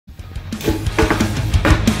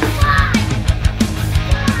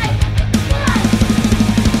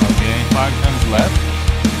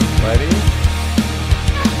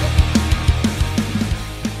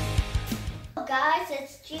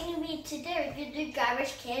target the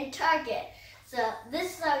garbage can target. So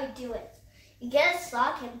this is how we do it. You get a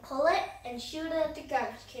sock and pull it and shoot it at the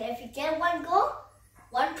garbage can. If you get one goal,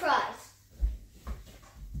 one prize.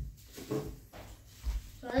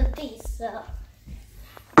 One of these. So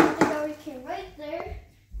put the garbage can right there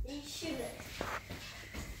and you shoot it.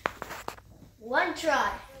 One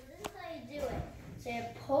try. So this is how you do it. So you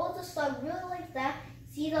pull the slug really like that.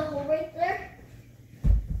 See the hole right there?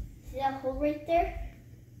 See that hole right there?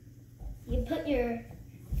 You put your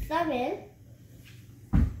thumb in,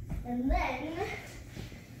 and then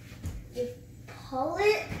you pull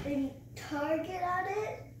it and target at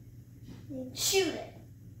it and shoot it.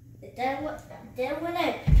 And then went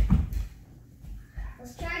in.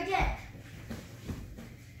 Let's try again.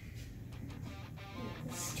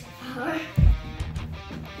 It's too far.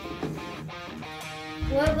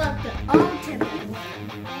 What about the ultimate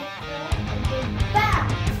one? Back!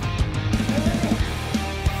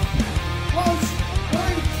 Well,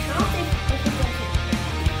 we'll count it if it doesn't.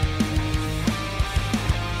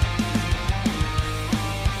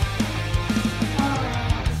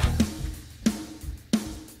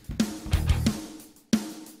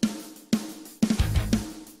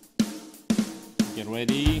 Get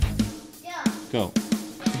ready. Yeah. Go.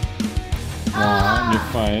 One, you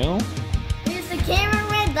fail. It's the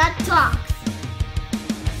cameraman that talks.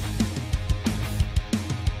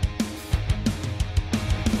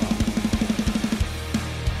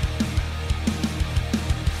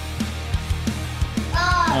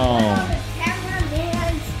 Oh. The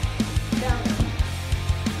cameraman's done.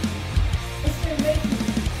 It's the Ricky.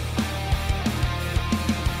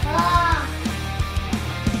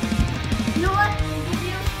 You know what? We'll give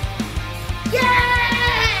you.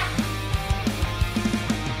 Yeah!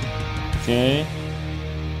 Okay.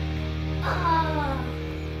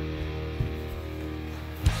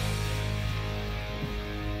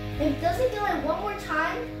 If it doesn't do it one more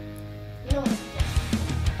time, you know.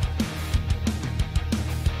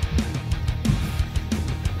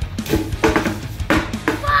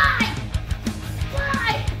 Fly!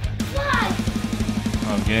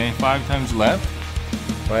 Okay, 5 times left.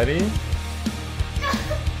 Ready?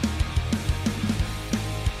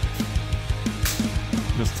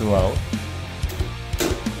 Just 2 out.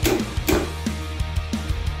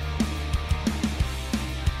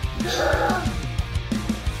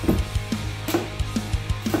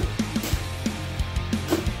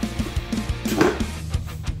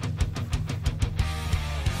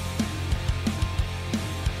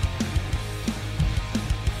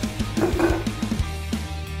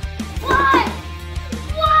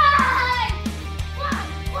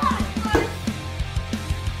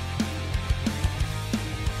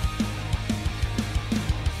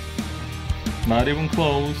 Not even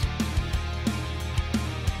close.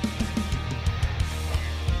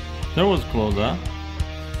 That was close, huh?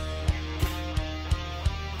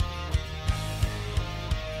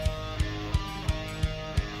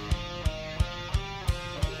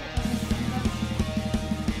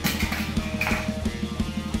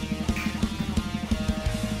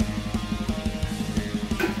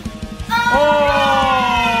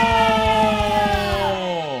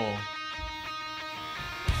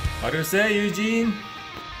 What do you say, Eugene?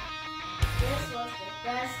 This was the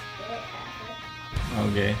best bit ever.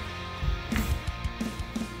 Okay.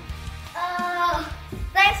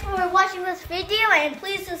 Thanks for watching this video, and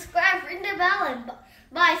please subscribe, ring the bell, and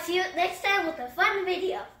bye. See you next time with a fun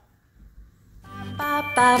video.